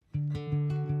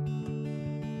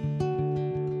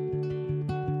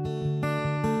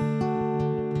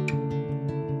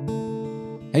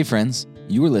Hey friends,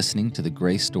 you are listening to the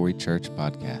Grace Story Church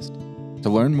podcast. To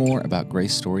learn more about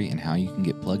Grace Story and how you can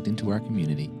get plugged into our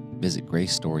community, visit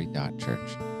gracestory.church.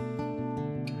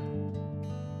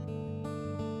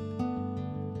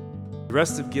 The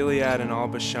rest of Gilead and all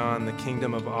Bashan, the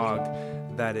kingdom of Og,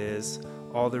 that is,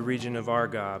 all the region of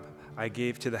Argob, I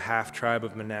gave to the half-tribe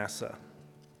of Manasseh.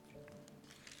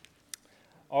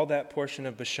 All that portion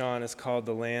of Bashan is called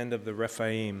the land of the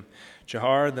Rephaim.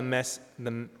 Jahar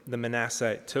the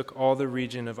Manassite took all the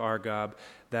region of Argob,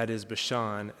 that is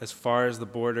Bashan, as far as the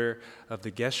border of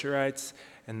the Geshurites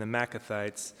and the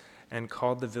Maccathites, and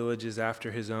called the villages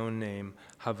after his own name,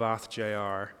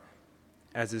 Havoth-Jair,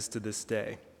 as is to this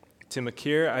day. To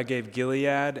Machir I gave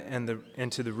Gilead, and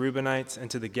to the Reubenites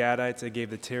and to the Gadites I gave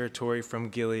the territory from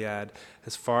Gilead,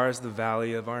 as far as the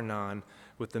valley of Arnon,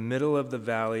 with the middle of the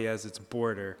valley as its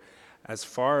border, as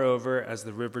far over as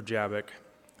the river Jabbok,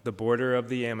 the border of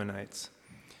the Ammonites.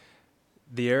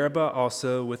 The Arabah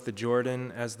also with the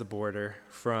Jordan as the border,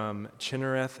 from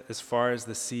Chinnereth as far as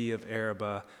the sea of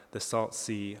Arabah, the salt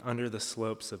sea, under the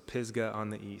slopes of Pisgah on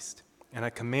the east. And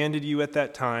I commanded you at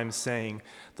that time, saying,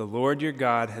 The Lord your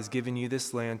God has given you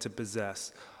this land to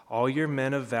possess. All your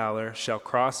men of valor shall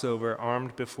cross over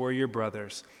armed before your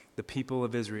brothers, the people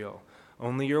of Israel.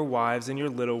 Only your wives and your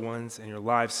little ones and your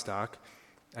livestock,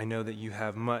 I know that you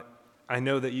have much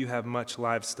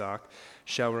livestock,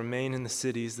 shall remain in the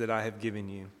cities that I have given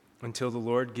you, until the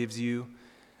Lord gives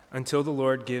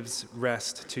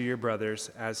rest to your brothers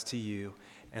as to you,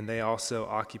 and they also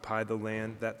occupy the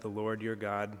land that the Lord your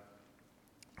God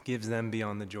gives them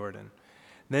beyond the Jordan.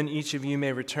 Then each of you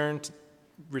may return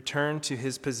to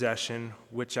his possession,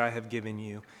 which I have given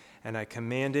you. And I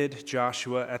commanded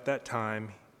Joshua at that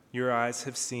time, Your eyes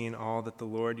have seen all that the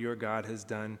Lord your God has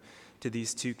done to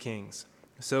these two kings.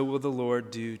 So will the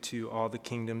Lord do to all the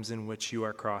kingdoms in which you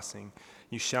are crossing.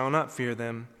 You shall not fear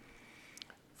them,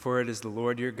 for it is the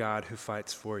Lord your God who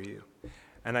fights for you.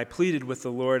 And I pleaded with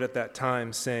the Lord at that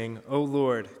time, saying, O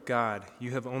Lord God,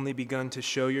 you have only begun to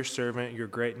show your servant your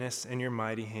greatness and your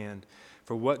mighty hand.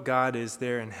 For what God is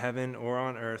there in heaven or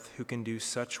on earth who can do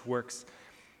such works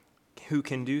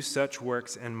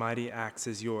and mighty acts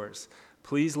as yours?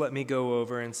 Please let me go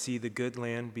over and see the good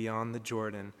land beyond the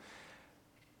Jordan,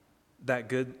 that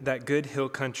good hill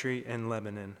country in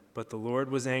Lebanon. But the Lord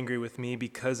was angry with me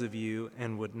because of you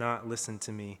and would not listen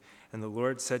to me. And the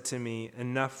Lord said to me,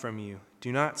 Enough from you.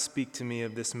 Do not speak to me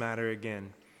of this matter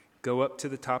again. Go up to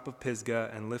the top of Pisgah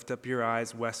and lift up your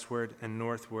eyes westward and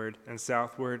northward and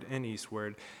southward and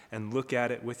eastward, and look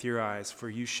at it with your eyes, for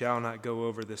you shall not go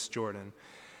over this Jordan.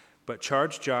 But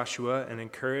charge Joshua and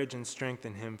encourage and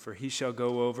strengthen him, for he shall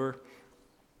go over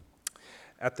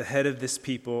at the head of this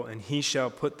people, and he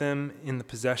shall put them in the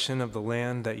possession of the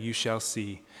land that you shall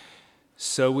see.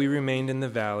 So we remained in the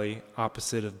valley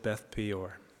opposite of Beth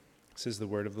Peor. This is the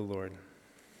word of the Lord.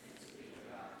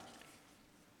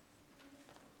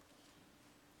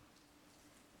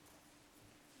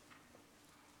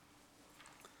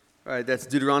 All right, that's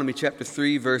Deuteronomy chapter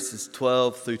 3, verses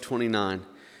 12 through 29.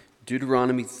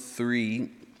 Deuteronomy 3,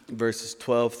 verses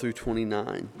 12 through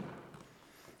 29.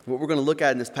 What we're going to look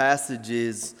at in this passage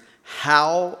is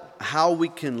how we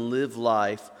can live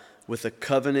life with a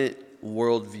covenant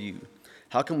worldview.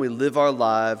 How can we live our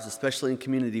lives, especially in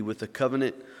community, with a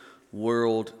covenant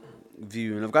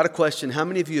worldview? And I've got a question. How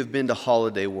many of you have been to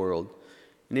Holiday World?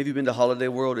 Any of you been to Holiday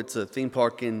World? It's a theme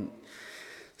park in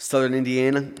southern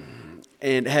Indiana.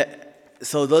 And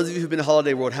so those of you who've been to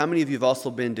Holiday World, how many of you have also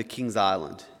been to Kings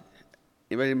Island?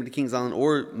 Anybody been to Kings Island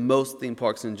or most theme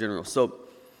parks in general? So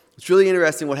it's really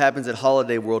interesting what happens at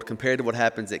Holiday World compared to what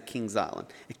happens at Kings Island.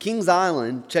 At Kings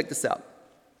Island, check this out.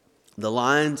 The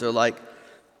lines are like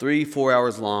 3-4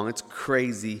 hours long. It's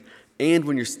crazy. And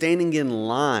when you're standing in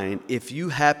line, if you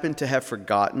happen to have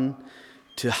forgotten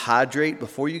to hydrate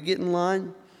before you get in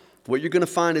line, what you're going to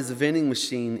find is a vending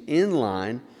machine in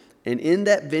line. And in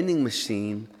that vending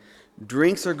machine,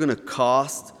 drinks are going to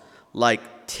cost like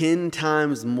 10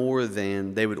 times more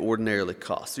than they would ordinarily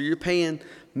cost. So you're paying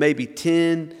maybe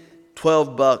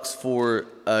 $10-12 for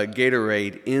a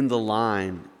Gatorade in the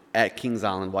line at Kings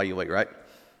Island while you wait, right?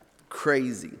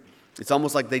 Crazy. It's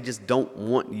almost like they just don't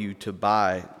want you to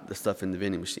buy the stuff in the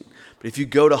vending machine. But if you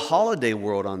go to Holiday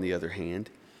World, on the other hand,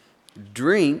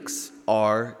 drinks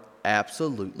are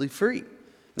absolutely free.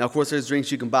 Now, of course, there's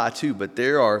drinks you can buy too, but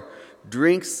there are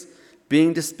drinks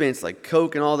being dispensed like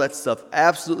Coke and all that stuff,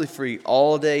 absolutely free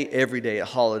all day, every day at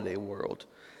Holiday World.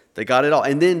 They got it all.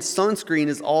 And then sunscreen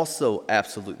is also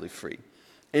absolutely free.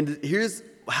 And here's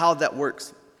how that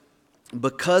works.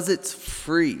 Because it's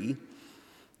free,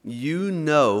 you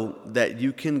know that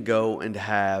you can go and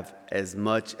have as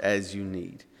much as you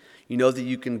need. You know that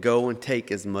you can go and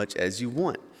take as much as you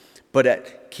want. But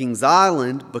at Kings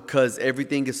Island, because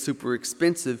everything is super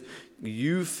expensive,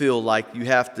 you feel like you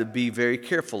have to be very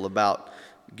careful about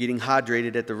getting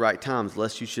hydrated at the right times,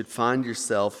 lest you should find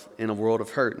yourself in a world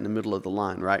of hurt in the middle of the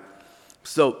line, right?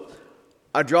 So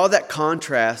I draw that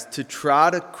contrast to try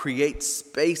to create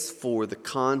space for the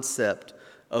concept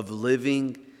of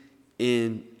living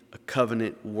in a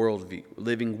covenant worldview,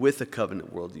 living with a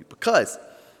covenant worldview. Because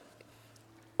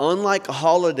unlike a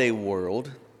holiday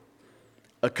world,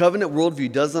 a covenant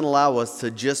worldview doesn't allow us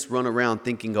to just run around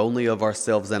thinking only of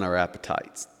ourselves and our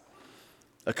appetites.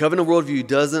 A covenant worldview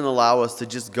doesn't allow us to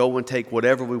just go and take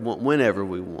whatever we want whenever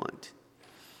we want.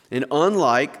 And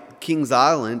unlike Kings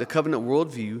Island, a covenant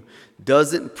worldview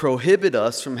doesn't prohibit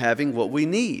us from having what we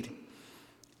need.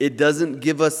 It doesn't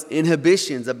give us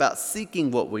inhibitions about seeking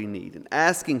what we need and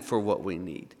asking for what we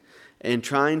need and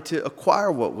trying to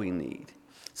acquire what we need.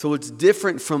 So it's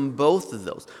different from both of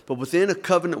those. But within a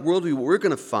covenant worldview, what we're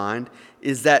going to find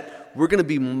is that we're going to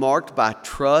be marked by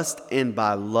trust and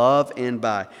by love and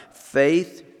by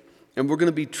faith. And we're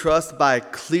going to be trusted by a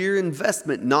clear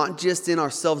investment, not just in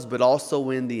ourselves, but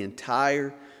also in the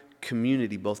entire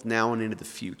community, both now and into the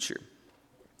future.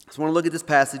 So I want to look at this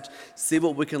passage, see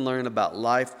what we can learn about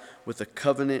life with a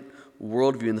covenant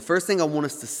worldview. And the first thing I want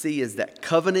us to see is that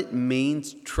covenant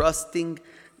means trusting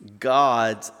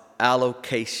God's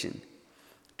allocation.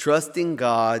 Trusting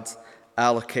God's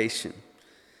allocation.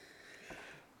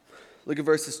 Look at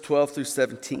verses 12 through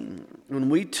 17. When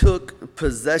we took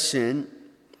possession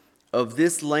of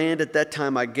this land at that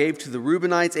time, I gave to the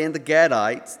Reubenites and the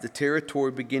Gadites the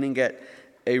territory beginning at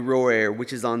Aroer,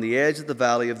 which is on the edge of the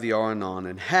valley of the Arnon,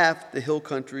 and half the hill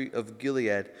country of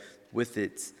Gilead with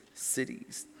its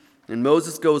cities. And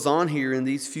Moses goes on here in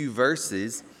these few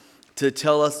verses to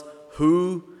tell us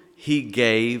who he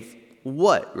gave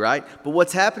what, right? But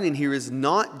what's happening here is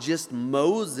not just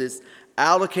Moses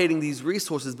allocating these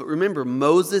resources, but remember,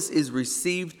 Moses is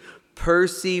received,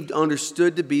 perceived,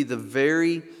 understood to be the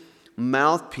very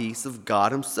mouthpiece of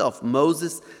God himself.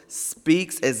 Moses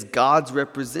speaks as God's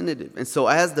representative. And so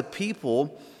as the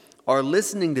people are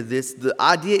listening to this, the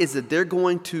idea is that they're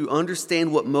going to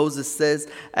understand what Moses says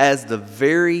as the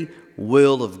very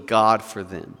will of God for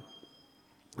them.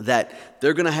 That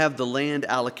they're going to have the land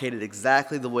allocated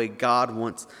exactly the way God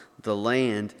wants the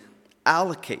land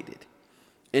allocated.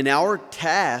 And our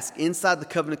task inside the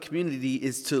covenant community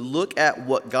is to look at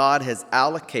what God has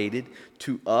allocated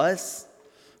to us,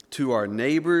 to our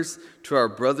neighbors, to our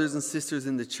brothers and sisters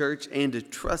in the church, and to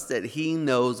trust that he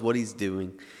knows what he's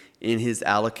doing in his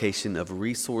allocation of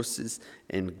resources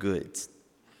and goods.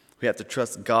 We have to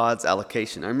trust God's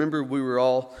allocation. I remember we were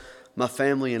all, my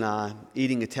family and I,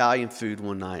 eating Italian food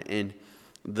one night, and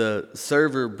the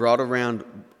server brought around,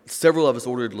 several of us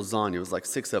ordered lasagna. It was like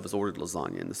 6 of us ordered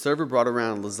lasagna. And the server brought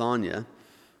around lasagna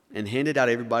and handed out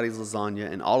everybody's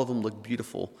lasagna, and all of them looked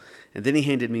beautiful. And then he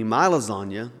handed me my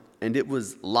lasagna, and it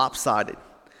was lopsided.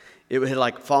 It had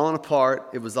like fallen apart.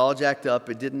 It was all jacked up.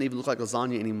 It didn't even look like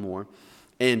lasagna anymore.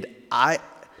 And I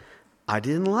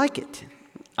didn't like it.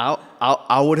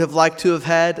 I would have liked to have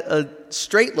had a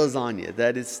straight lasagna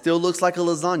that it still looks like a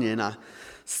lasagna. And I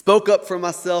spoke up for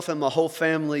myself, and my whole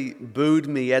family booed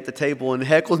me at the table and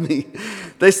heckled me.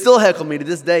 They still heckle me to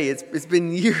this day. It's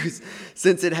been years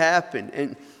since it happened.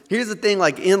 And here's the thing,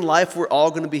 like in life, we're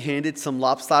all going to be handed some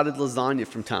lopsided lasagna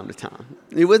from time to time.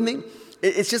 You with me?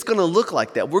 It's just going to look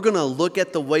like that. We're going to look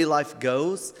at the way life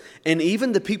goes. And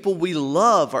even the people we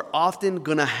love are often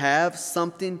going to have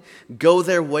something go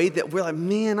their way that we're like,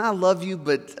 man, I love you,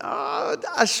 but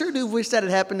I sure do wish that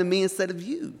had happened to me instead of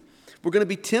you. We're going to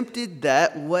be tempted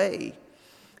that way.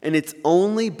 And it's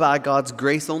only by God's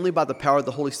grace, only by the power of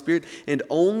the Holy Spirit, and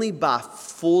only by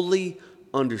fully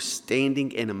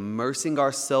understanding and immersing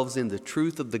ourselves in the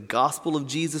truth of the gospel of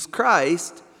Jesus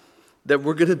Christ that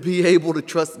we're going to be able to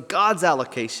trust God's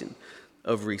allocation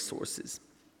of resources.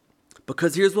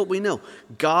 Because here's what we know.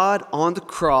 God on the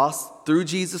cross, through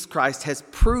Jesus Christ, has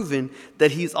proven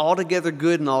that he's altogether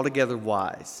good and altogether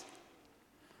wise.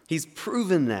 He's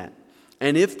proven that.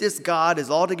 And if this God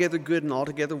is altogether good and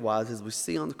altogether wise, as we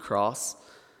see on the cross,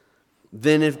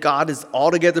 then if God is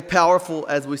altogether powerful,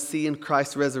 as we see in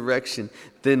Christ's resurrection,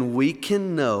 then we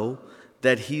can know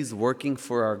that he's working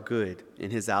for our good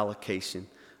in his allocation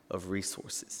of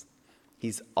resources.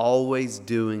 He's always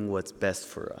doing what's best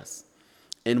for us.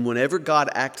 And whenever God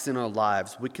acts in our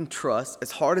lives, we can trust,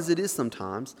 as hard as it is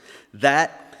sometimes,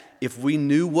 that if we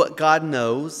knew what God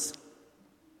knows,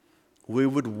 we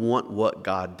would want what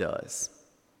God does.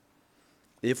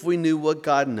 If we knew what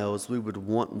God knows, we would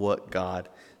want what God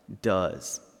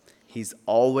does. He's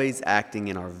always acting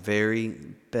in our very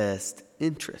best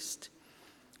interest.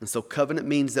 And so covenant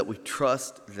means that we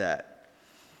trust that.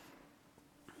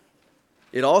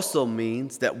 It also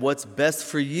means that what's best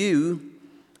for you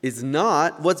is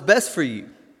not what's best for you.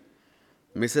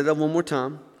 Let me say that one more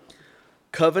time.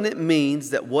 Covenant means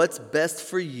that what's best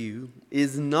for you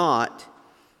is not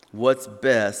what's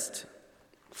best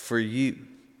for you.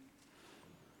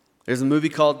 There's a movie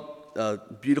called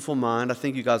Beautiful Mind. I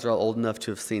think you guys are all old enough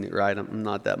to have seen it, right? I'm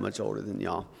not that much older than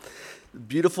y'all.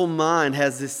 Beautiful Mind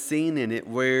has this scene in it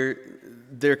where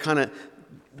they're kind of,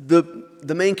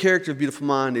 the main character of Beautiful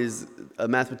Mind is a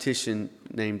mathematician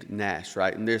named Nash,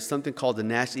 right? And there's something called the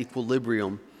Nash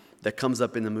equilibrium that comes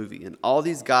up in the movie. And all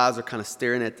these guys are kind of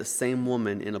staring at the same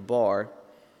woman in a bar,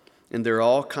 and they're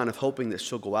all kind of hoping that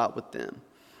she'll go out with them.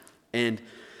 And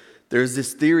there's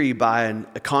this theory by an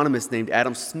economist named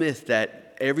Adam Smith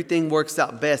that everything works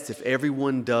out best if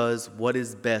everyone does what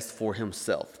is best for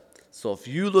himself. So if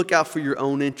you look out for your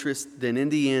own interest, then in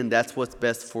the end, that's what's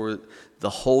best for the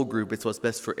whole group. It's what's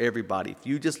best for everybody. If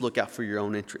you just look out for your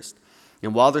own interest.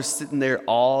 And while they're sitting there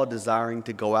all desiring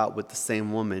to go out with the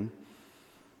same woman,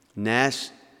 Nash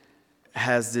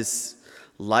has this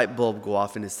light bulb go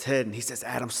off in his head, and he says,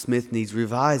 Adam Smith needs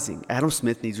revising. Adam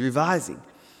Smith needs revising.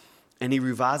 And he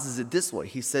revises it this way.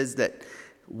 He says that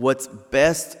what's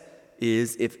best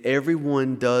is if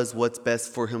everyone does what's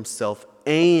best for himself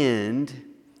and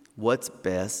what's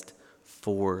best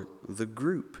for the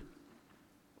group.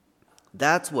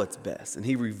 That's what's best. And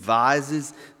he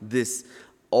revises this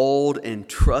old and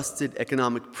trusted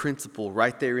economic principle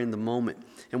right there in the moment.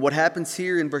 And what happens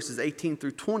here in verses 18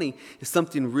 through 20 is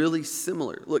something really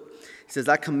similar. Look, he says,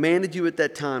 I commanded you at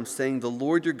that time, saying, the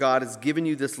Lord your God has given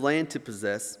you this land to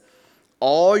possess.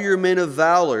 All your men of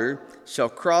valor shall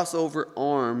cross over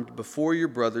armed before your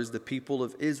brothers, the people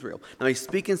of Israel. Now he's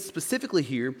speaking specifically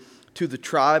here to the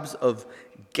tribes of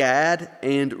Gad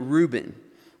and Reuben.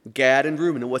 Gad and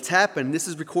Reuben. And what's happened, this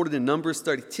is recorded in Numbers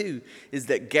 32, is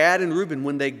that Gad and Reuben,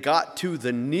 when they got to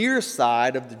the near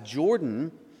side of the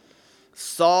Jordan,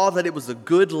 saw that it was a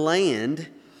good land,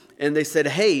 and they said,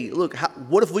 hey, look,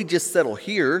 what if we just settle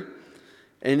here,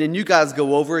 and then you guys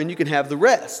go over and you can have the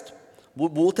rest?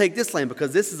 We'll take this land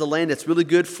because this is a land that's really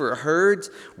good for herds.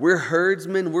 We're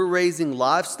herdsmen. We're raising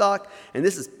livestock, and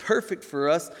this is perfect for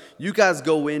us. You guys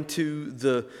go into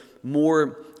the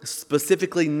more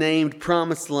specifically named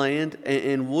promised land,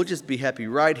 and we'll just be happy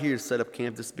right here to set up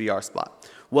camp. This will be our spot.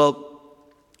 Well,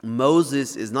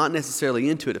 Moses is not necessarily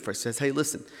into it at first. He says, hey,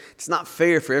 listen, it's not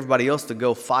fair for everybody else to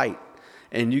go fight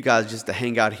and you guys just to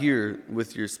hang out here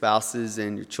with your spouses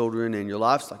and your children and your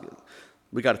livestock.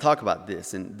 We got to talk about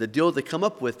this. And the deal they come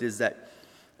up with is that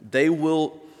they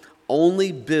will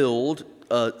only build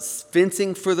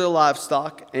fencing for their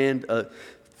livestock and a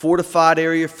fortified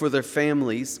area for their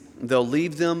families. They'll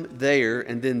leave them there,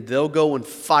 and then they'll go and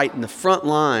fight in the front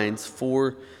lines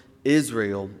for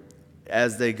Israel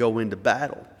as they go into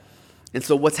battle. And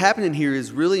so what's happening here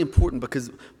is really important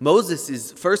because Moses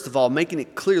is, first of all, making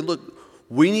it clear, look,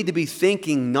 we need to be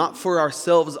thinking not for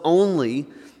ourselves only,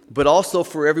 but also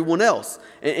for everyone else.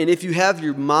 And if you have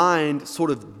your mind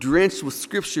sort of drenched with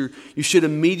Scripture, you should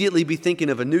immediately be thinking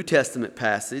of a New Testament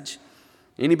passage.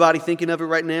 Anybody thinking of it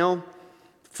right now?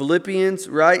 Philippians,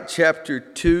 right? Chapter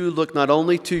 2, look not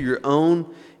only to your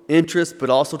own interests, but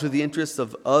also to the interests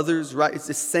of others, right? It's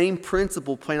the same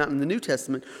principle playing out in the New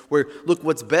Testament where, look,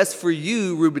 what's best for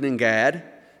you, Reuben and Gad,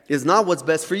 is not what's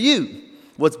best for you.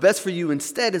 What's best for you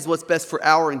instead is what's best for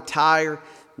our entire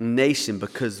nation,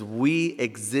 because we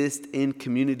exist in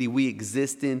community, we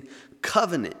exist in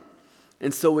covenant.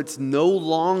 And so it's no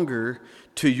longer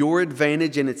to your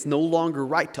advantage, and it's no longer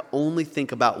right to only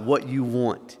think about what you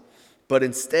want. But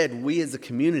instead, we as a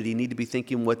community need to be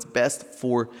thinking what's best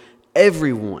for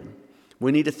everyone.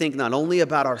 We need to think not only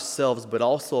about ourselves, but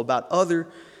also about other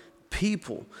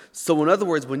people. So in other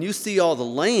words, when you see all the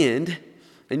land,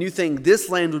 and you think this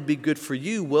land would be good for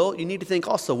you, well, you need to think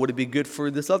also, would it be good for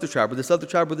this other tribe or this other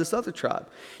tribe or this other tribe?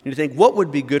 You need to think, what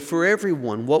would be good for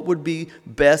everyone? What would be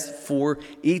best for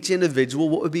each individual?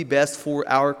 What would be best for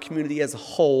our community as a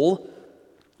whole?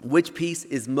 Which piece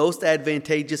is most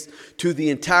advantageous to the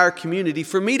entire community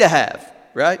for me to have,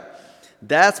 right?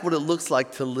 That's what it looks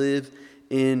like to live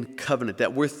in covenant,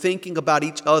 that we're thinking about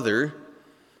each other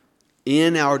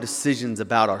in our decisions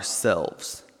about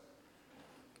ourselves.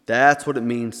 That's what it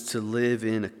means to live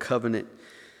in a covenant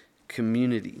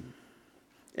community.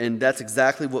 And that's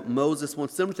exactly what Moses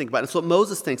wants them to think about. It's what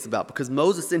Moses thinks about, because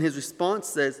Moses in his response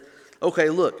says, okay,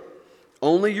 look,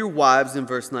 only your wives in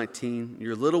verse 19,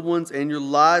 your little ones and your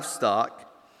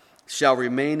livestock shall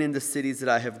remain in the cities that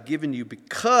I have given you,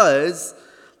 because,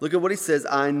 look at what he says,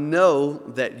 I know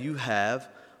that you have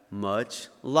much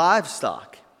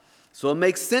livestock. So it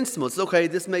makes sense to me. It's okay,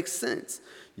 this makes sense.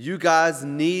 You guys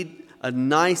need a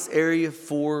nice area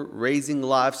for raising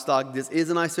livestock. This is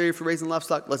a nice area for raising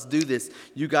livestock. Let's do this.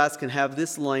 You guys can have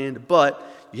this land, but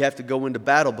you have to go into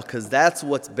battle because that's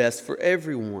what's best for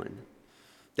everyone.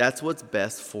 That's what's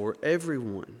best for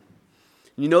everyone.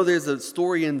 You know, there's a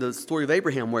story in the story of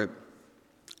Abraham where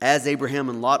as Abraham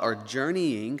and Lot are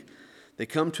journeying, they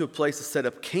come to a place to set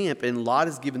up camp, and Lot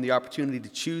is given the opportunity to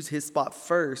choose his spot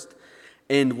first.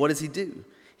 And what does he do?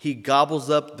 He gobbles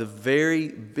up the very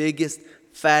biggest,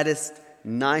 fattest,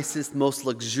 nicest, most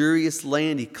luxurious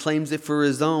land. He claims it for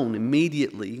his own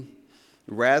immediately,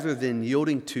 rather than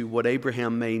yielding to what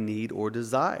Abraham may need or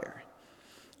desire.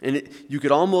 And you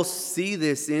could almost see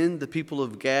this in the people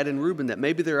of Gad and Reuben, that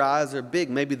maybe their eyes are big.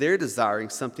 Maybe they're desiring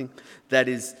something that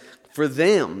is for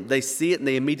them. They see it and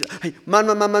they immediately, hey,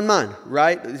 mine,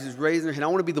 right? This is raising their hand. I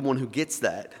want to be the one who gets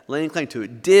that, laying claim to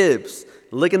it. Dibs,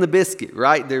 licking the biscuit,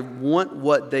 right? They want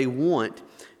what they want.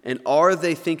 And are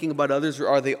they thinking about others, or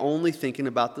are they only thinking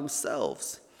about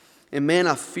themselves? And man,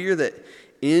 I fear that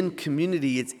in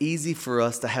community, it's easy for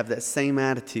us to have that same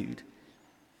attitude.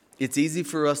 It's easy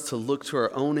for us to look to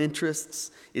our own interests.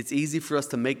 It's easy for us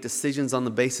to make decisions on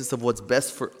the basis of what's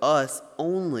best for us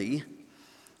only,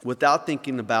 without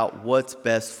thinking about what's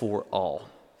best for all.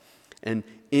 And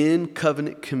in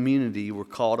covenant community, we're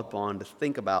called upon to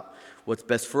think about what's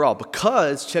best for all.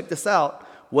 Because, check this out,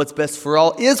 what's best for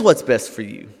all is what's best for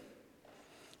you.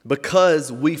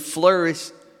 Because we flourish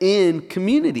in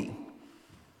community.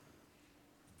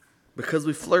 Because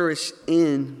we flourish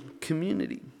in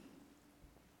community.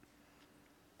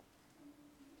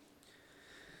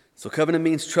 So covenant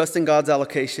means trusting God's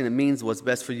allocation. It means what's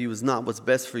best for you is not what's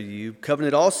best for you.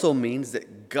 Covenant also means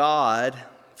that God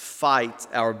fights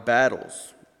our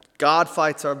battles. God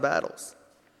fights our battles.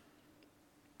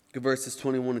 Look at verses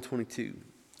 21 and 22.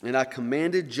 And I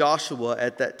commanded Joshua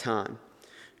at that time,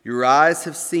 your eyes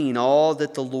have seen all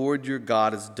that the Lord your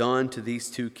God has done to these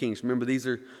two kings. Remember, these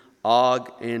are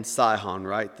Og and Sihon,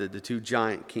 right? The two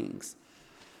giant kings.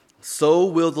 So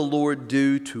will the Lord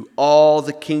do to all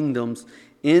the kingdoms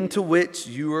into which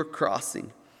you are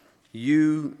crossing.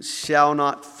 You shall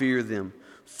not fear them,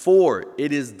 for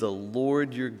it is the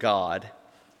Lord your God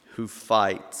who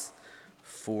fights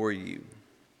for you.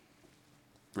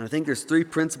 And I think there's three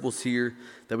principles here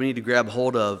that we need to grab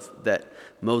hold of that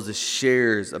Moses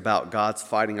shares about God's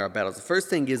fighting our battles. The first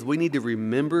thing is we need to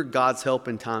remember God's help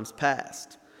in times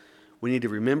past. We need to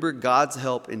remember God's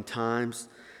help in times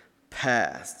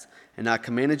past. And I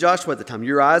commanded Joshua at the time,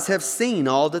 your eyes have seen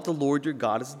all that the Lord your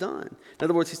God has done. In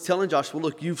other words, he's telling Joshua,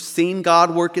 look, you've seen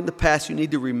God work in the past. You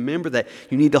need to remember that.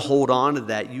 You need to hold on to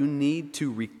that. You need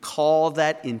to recall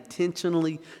that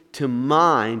intentionally to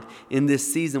mind in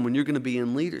this season when you're going to be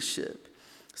in leadership.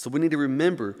 So we need to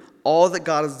remember all that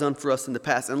God has done for us in the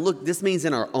past. And look, this means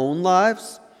in our own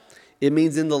lives. It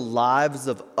means in the lives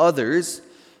of others.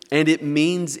 And it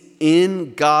means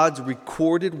in God's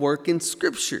recorded work in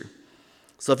Scripture.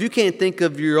 So if you can't think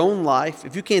of your own life,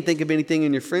 if you can't think of anything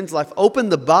in your friend's life, open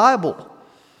the Bible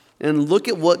and look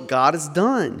at what God has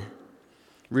done.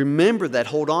 Remember that,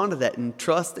 hold on to that, and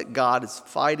trust that God is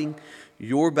fighting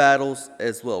your battles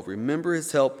as well. Remember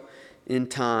his help in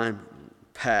time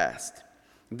past.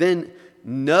 Then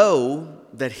know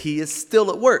that he is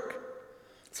still at work.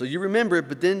 So you remember it,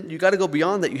 but then you got to go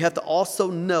beyond that. You have to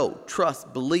also know,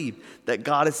 trust, believe that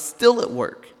God is still at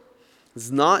work. It's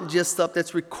not just stuff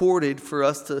that's recorded for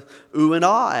us to ooh and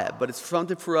ah at, but it's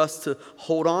something for us to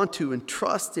hold on to and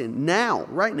trust in now,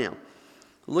 right now.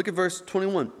 Look at verse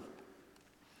 21. It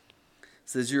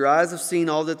says, your eyes have seen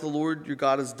all that the Lord your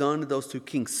God has done to those two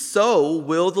kings. So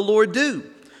will the Lord do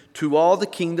to all the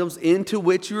kingdoms into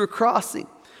which you are crossing.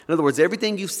 In other words,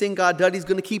 everything you've seen God do, he's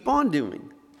going to keep on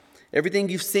doing. Everything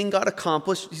you've seen God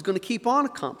accomplish, he's going to keep on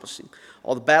accomplishing.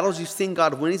 All the battles you've seen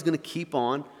God win, he's going to keep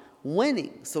on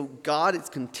winning. So God is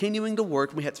continuing to work,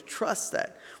 and we have to trust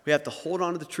that. We have to hold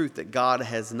on to the truth that God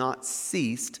has not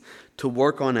ceased to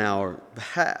work on our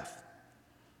behalf.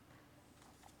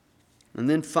 And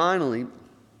then finally,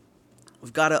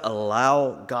 we've got to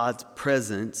allow God's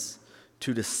presence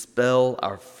to dispel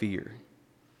our fear.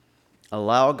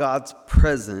 Allow God's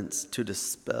presence to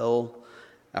dispel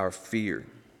our fear.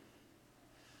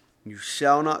 You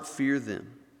shall not fear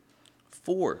them,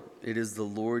 for it is the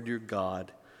Lord your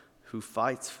God who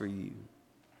fights for you.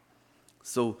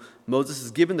 So Moses is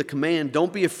given the command,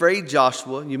 don't be afraid,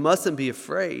 Joshua. You mustn't be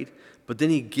afraid. But then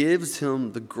he gives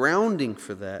him the grounding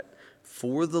for that.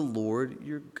 For the Lord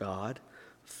your God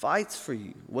fights for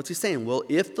you. What's he saying? Well,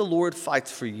 if the Lord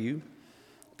fights for you,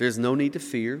 there's no need to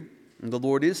fear. And the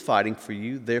Lord is fighting for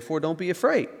you. Therefore, don't be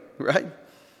afraid, right? And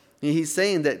he's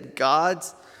saying that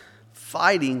God's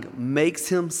fighting makes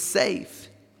him safe.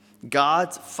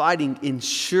 God's fighting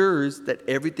ensures that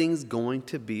everything's going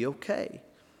to be okay.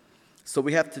 So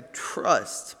we have to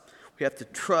trust. We have to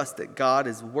trust that God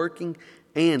is working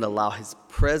and allow his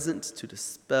presence to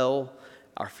dispel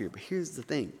our fear. But here's the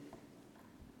thing.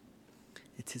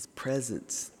 It's his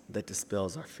presence that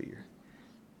dispels our fear.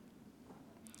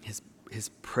 His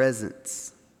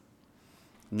presence,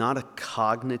 not a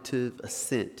cognitive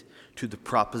assent to the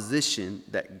proposition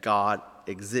that God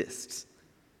exists.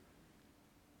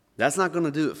 That's not going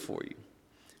to do it for you.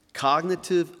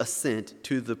 Cognitive assent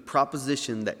to the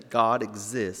proposition that God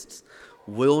exists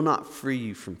will not free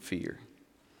you from fear.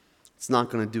 It's not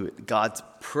going to do it. God's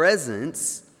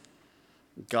presence,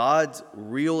 God's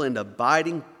real and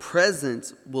abiding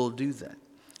presence will do that.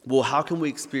 Well, how can we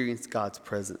experience God's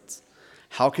presence?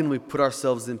 How can we put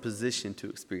ourselves in position to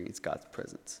experience God's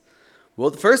presence? Well,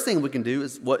 the first thing we can do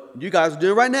is what you guys are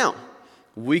doing right now.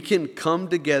 We can come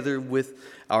together with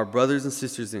our brothers and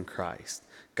sisters in Christ.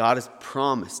 God has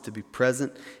promised to be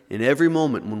present in every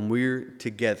moment when we're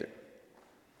together.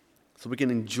 So we can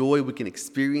enjoy, we can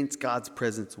experience God's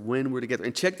presence when we're together.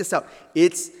 And check this out.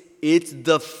 It's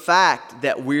the fact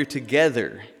that we're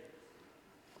together.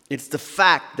 It's the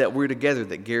fact that we're together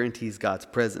that guarantees God's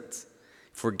presence.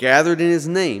 If we're gathered in his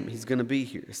name, he's going to be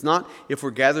here. It's not if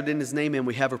we're gathered in his name and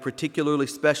we have a particularly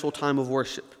special time of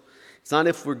worship. It's not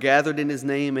if we're gathered in his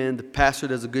name and the pastor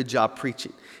does a good job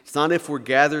preaching. It's not if we're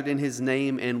gathered in his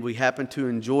name and we happen to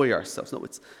enjoy ourselves. No,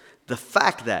 it's the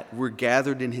fact that we're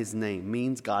gathered in his name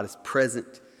means God is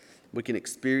present. We can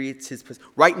experience his presence.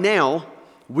 Right now,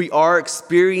 we are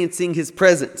experiencing his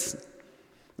presence.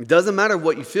 It doesn't matter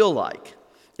what you feel like.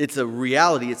 It's a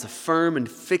reality. It's a firm and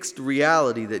fixed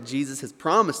reality that Jesus has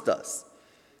promised us.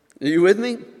 Are you with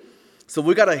me? So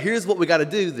here's what we got to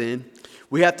do then.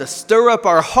 We have to stir up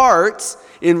our hearts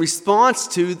in response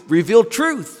to revealed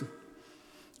truth.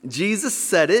 Jesus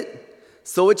said it,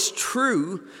 so it's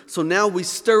true. So now we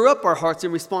stir up our hearts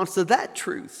in response to that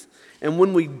truth. And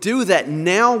when we do that,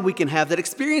 now we can have that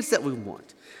experience that we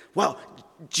want. Wow,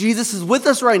 Jesus is with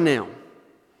us right now.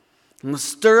 I'm going to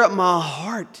stir up my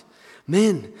heart.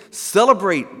 Man,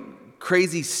 celebrate,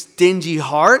 crazy, stingy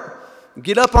heart.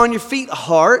 Get up on your feet,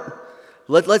 heart.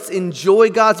 Let's enjoy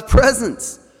God's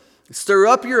presence. Stir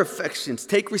up your affections.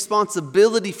 Take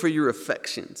responsibility for your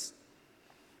affections.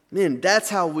 Man, that's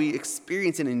how we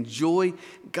experience and enjoy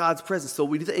God's presence. So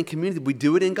we do that in community. We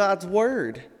do it in God's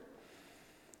Word.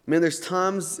 Man, there's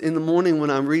times in the morning when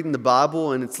I'm reading the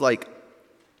Bible and it's like,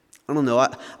 I don't know,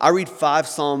 I read 5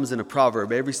 Psalms and a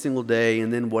proverb every single day,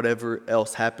 and then whatever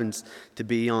else happens to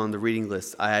be on the reading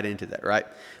list, I add into that, right?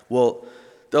 Well,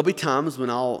 there'll be times when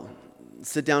I'll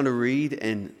sit down to read,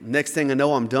 and next thing I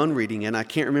know, I'm done reading, and I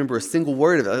can't remember a single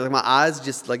word of it. Like my eyes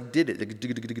just like did it,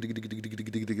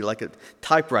 like a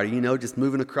typewriter, just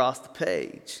moving across the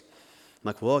page. I'm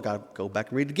like, well, I got to go back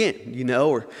and read it again,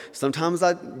 or sometimes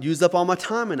I use up all my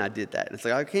time and I did that. It's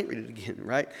like, I can't read it again,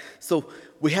 right? So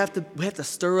we have to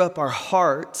stir up our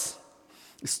hearts,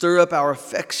 stir up our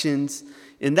affections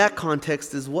in that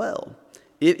context as well.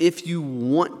 If you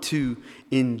want to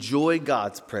enjoy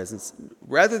God's presence,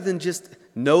 rather than just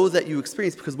know that you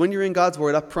experience, because when you're in God's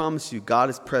Word, I promise you, God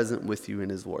is present with you in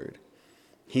His Word.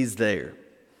 He's there.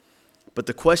 But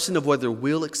the question of whether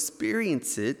we'll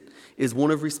experience it is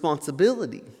one of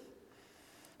responsibility.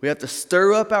 We have to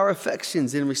stir up our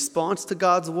affections in response to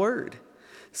God's Word.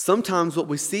 Sometimes what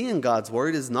we see in God's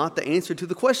Word is not the answer to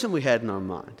the question we had in our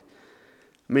mind.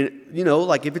 I mean,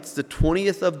 like if it's the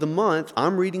 20th of the month,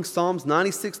 I'm reading Psalms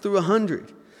 96 through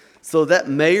 100. So that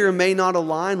may or may not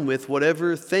align with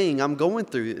whatever thing I'm going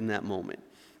through in that moment.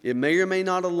 It may or may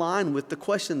not align with the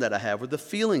question that I have or the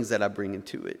feelings that I bring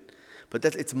into it. But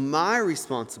it's my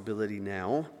responsibility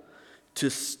now to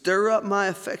stir up my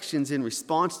affections in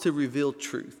response to revealed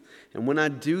truth. And when I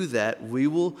do that, we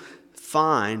will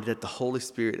find that the Holy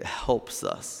Spirit helps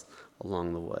us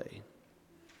along the way.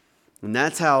 And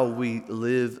that's how we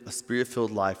live a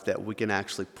Spirit-filled life that we can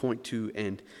actually point to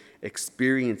and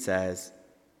experience as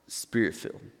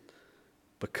Spirit-filled.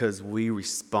 Because we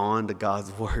respond to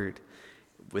God's Word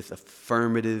with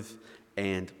affirmative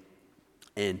and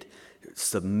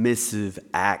submissive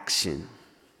action.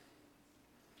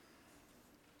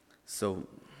 So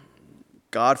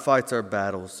God fights our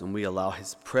battles, and we allow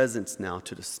His presence now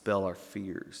to dispel our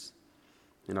fears.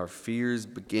 And our fears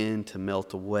begin to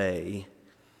melt away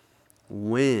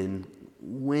when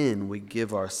we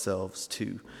give ourselves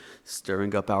to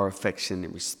stirring up our affection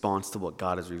in response to what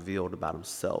God has revealed about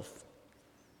himself.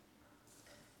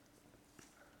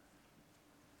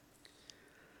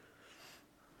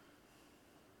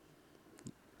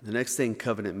 The next thing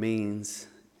covenant means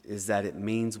is that it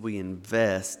means we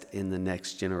invest in the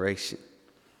next generation.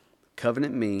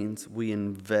 Covenant means we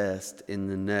invest in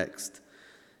the next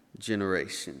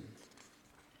generation.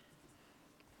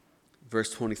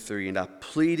 Verse 23, and I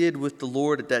pleaded with the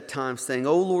Lord at that time, saying,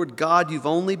 O Lord God, you've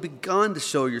only begun to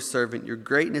show your servant your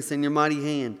greatness and your mighty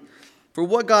hand. For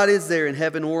what God is there in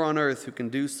heaven or on earth who can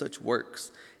do such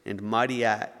works and mighty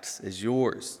acts as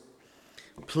yours?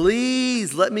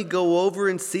 Please let me go over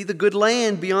and see the good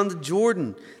land beyond the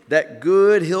Jordan, that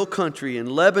good hill country in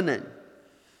Lebanon.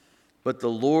 But the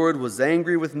Lord was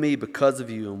angry with me because of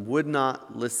you and would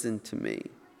not listen to me.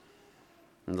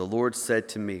 And the Lord said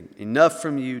to me, enough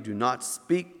from you, do not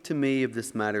speak to me of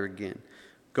this matter again.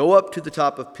 Go up to the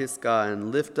top of Pisgah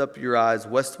and lift up your eyes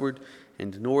westward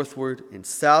and northward and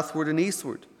southward and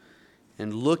eastward,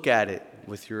 and look at it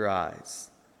with your eyes.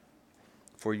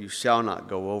 For you shall not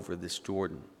go over this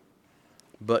Jordan.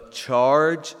 But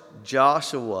charge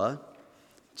Joshua,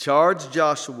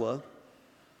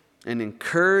 and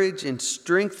encourage and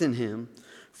strengthen him,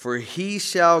 for he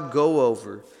shall go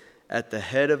over at the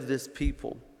head of this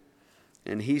people,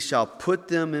 and he shall put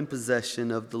them in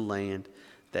possession of the land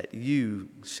that you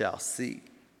shall see.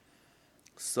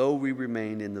 So we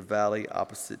remained in the valley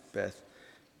opposite Beth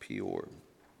Peor.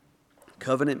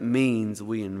 Covenant means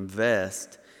we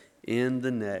invest in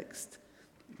the next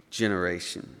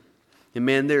generation. And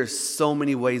man, there are so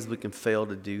many ways we can fail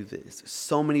to do this. There's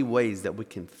so many ways that we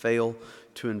can fail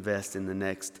to invest in the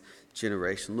next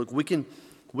generation. Look, we can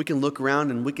look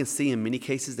around and we can see in many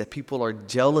cases that people are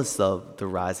jealous of the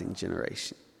rising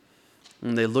generation.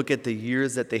 And they look at the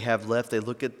years that they have left, they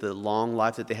look at the long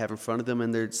life that they have in front of them,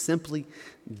 and they're simply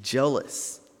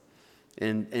jealous.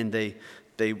 And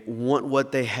they want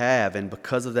what they have, and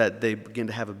because of that, they begin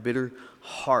to have a bitter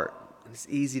heart. And it's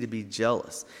easy to be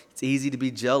jealous. It's easy to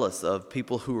be jealous of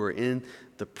people who are in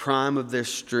the prime of their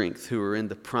strength, who are in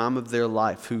the prime of their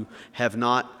life, who have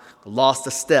not lost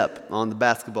a step on the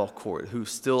basketball court, who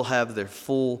still have their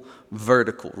full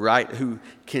vertical, right? Who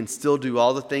can still do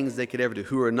all the things they could ever do,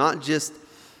 who are not just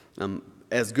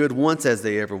as good once as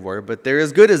they ever were, but they're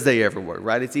as good as they ever were,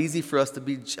 right? It's easy for us to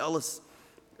be jealous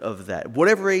of that.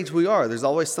 Whatever age we are, there's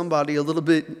always somebody a little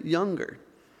bit younger.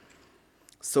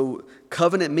 So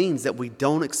covenant means that we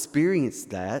don't experience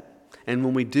that, and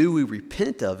when we do, we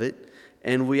repent of it,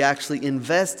 and we actually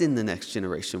invest in the next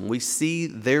generation. We see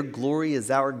their glory as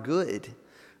our good,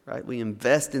 right? We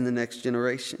invest in the next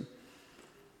generation.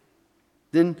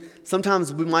 Then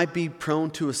sometimes we might be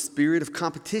prone to a spirit of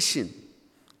competition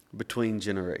between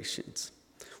generations.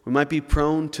 We might be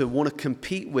prone to want to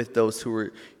compete with those who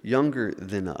are younger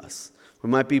than us. We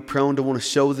might be prone to want to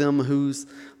show them who's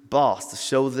boss, to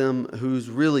show them who's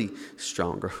really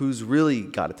strong, or who's really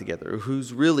got it together, or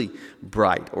who's really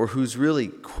bright, or who's really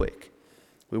quick.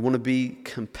 We want to be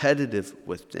competitive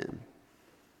with them.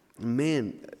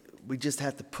 Man, we just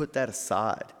have to put that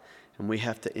aside, and we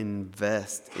have to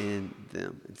invest in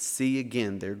them and see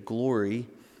again their glory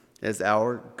as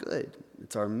our good.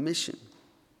 It's our mission.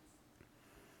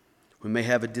 We may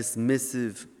have a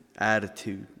dismissive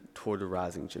attitude toward the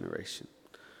rising generation,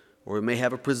 or we may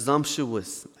have a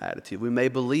presumptuous attitude. We may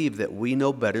believe that we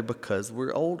know better because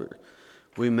we're older.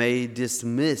 We may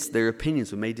dismiss their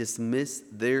opinions. We may dismiss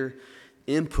their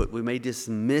input. We may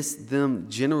dismiss them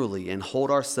generally and hold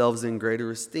ourselves in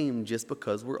greater esteem just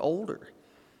because we're older.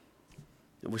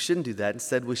 And we shouldn't do that.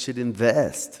 Instead, we should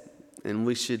invest, and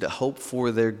we should hope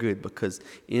for their good, because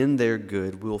in their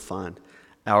good, we'll find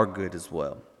our good as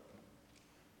well.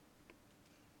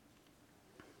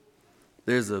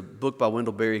 There's a book by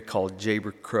Wendell Berry called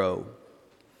Jayber Crow,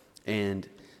 and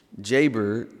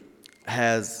Jayber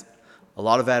has a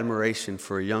lot of admiration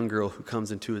for a young girl who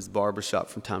comes into his barbershop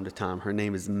from time to time. Her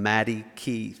name is Maddie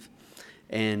Keith,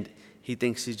 and he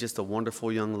thinks she's just a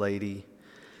wonderful young lady.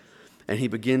 And he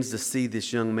begins to see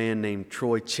this young man named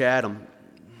Troy Chatham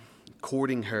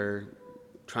courting her,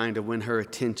 trying to win her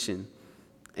attention.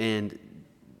 And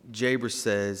Jayber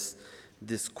says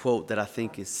this quote that I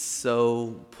think is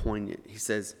so poignant. He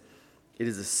says, "It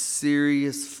is a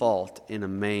serious fault in a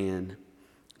man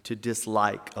to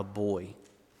dislike a boy.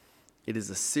 It is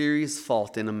a serious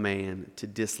fault in a man to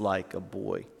dislike a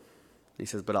boy." He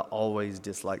says, "But I always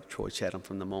disliked Troy Chatham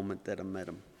from the moment that I met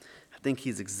him." I think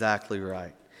he's exactly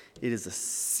right. It is a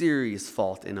serious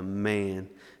fault in a man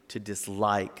to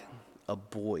dislike a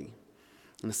boy.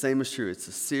 And the same is true. It's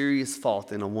a serious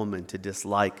fault in a woman to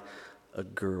dislike a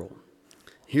girl.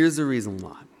 Here's the reason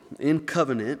why. in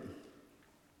covenant,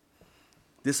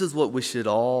 this is what we should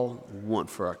all want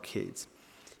for our kids,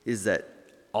 is that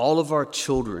all of our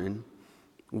children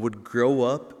would grow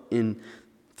up in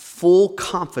full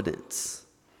confidence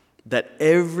that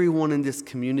everyone in this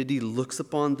community looks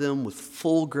upon them with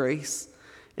full grace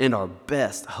and our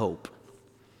best hope.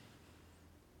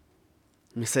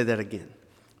 Let me say that again.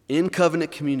 In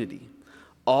covenant community,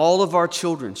 all of our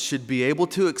children should be able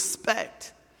to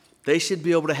expect, they should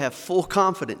be able to have full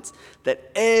confidence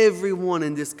that everyone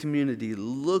in this community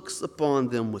looks upon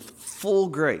them with full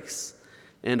grace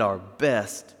and our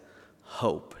best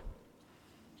hope.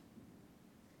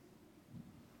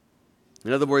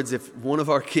 In other words, if one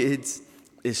of our kids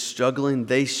is struggling,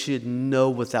 they should know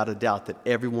without a doubt that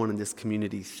everyone in this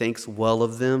community thinks well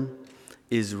of them,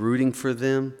 is rooting for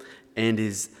them, and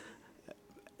is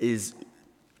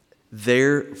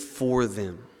there for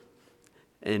them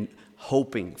and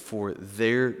hoping for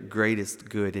their greatest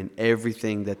good in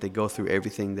everything that they go through,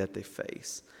 everything that they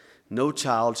face. No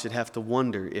child should have to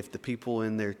wonder if the people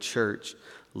in their church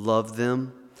love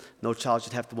them. No child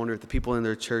should have to wonder if the people in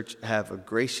their church have a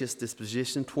gracious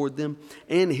disposition toward them.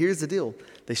 And here's the deal.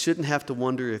 They shouldn't have to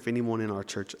wonder if anyone in our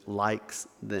church likes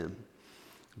them.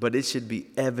 But it should be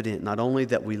evident not only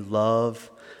that we love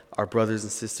our brothers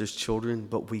and sisters' children,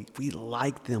 but we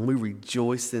like them, we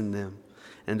rejoice in them,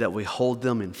 and that we hold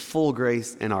them in full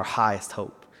grace and our highest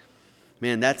hope.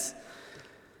 Man, that's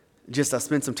just, I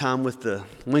spent some time with the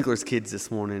Winkler's kids this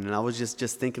morning, and I was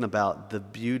just thinking about the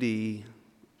beauty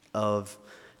of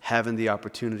having the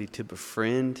opportunity to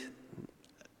befriend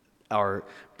our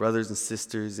brothers and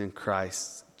sisters in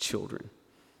Christ's children.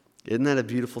 Isn't that a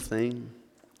beautiful thing?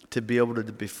 To be able to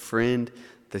befriend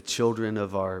the children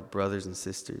of our brothers and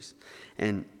sisters.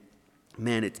 And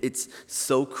man, it's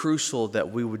so crucial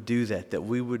that we would do that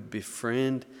we would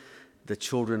befriend the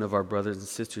children of our brothers and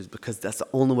sisters, because that's the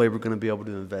only way we're going to be able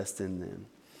to invest in them.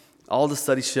 All the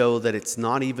studies show that it's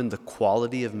not even the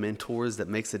quality of mentors that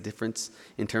makes a difference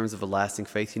in terms of a lasting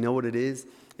faith. You know what it is?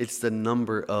 It's the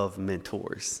number of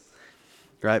mentors,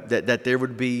 right? That there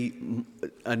would be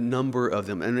a number of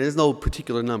them. And there's no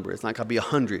particular number. It's not going to be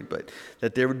 100, but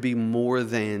that there would be more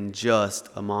than just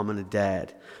a mom and a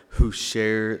dad who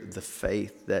share the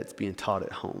faith that's being taught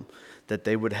at home. That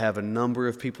they would have a number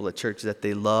of people at church that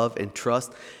they love and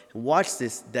trust. And watch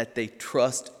this, that they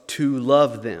trust to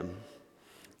love them.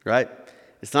 Right?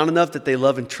 It's not enough that they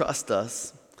love and trust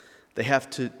us. They have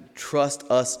to trust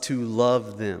us to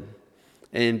love them.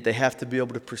 And they have to be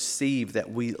able to perceive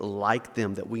that we like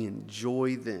them, that we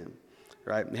enjoy them.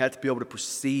 Right? They have to be able to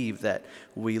perceive that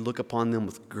we look upon them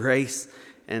with grace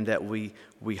and that we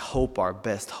hope our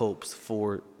best hopes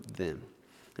for them.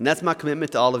 And that's my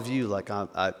commitment to all of you.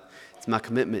 It's my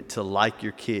commitment to like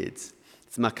your kids.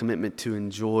 It's my commitment to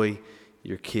enjoy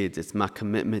your kids. It's my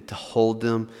commitment to hold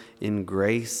them in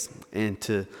grace and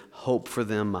to hope for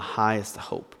them my highest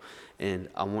hope. And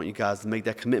I want you guys to make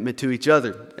that commitment to each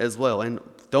other as well. And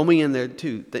throw me in there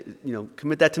too.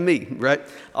 Commit that to me, right?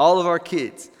 All of our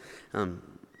kids. And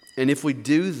if we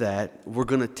do that, we're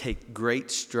going to take great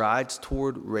strides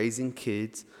toward raising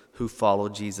kids who follow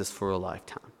Jesus for a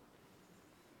lifetime.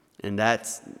 And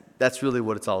that's really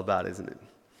what it's all about, isn't it?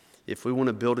 If we want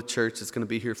to build a church that's going to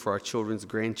be here for our children's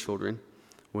grandchildren,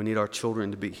 we need our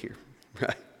children to be here,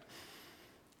 right?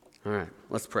 All right,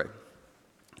 let's pray.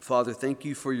 Father, thank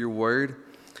you for your word.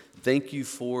 Thank you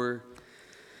for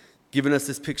giving us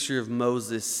this picture of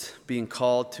Moses being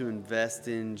called to invest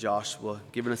in Joshua,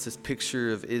 giving us this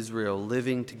picture of Israel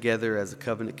living together as a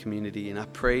covenant community. And I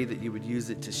pray that you would use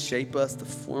it to shape us, to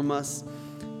form us,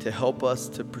 to help us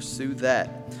to pursue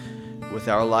that with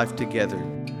our life together.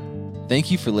 Thank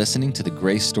you for listening to the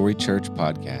Grace Story Church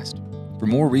podcast. For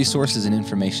more resources and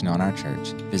information on our church,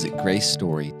 visit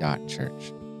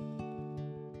gracestory.church.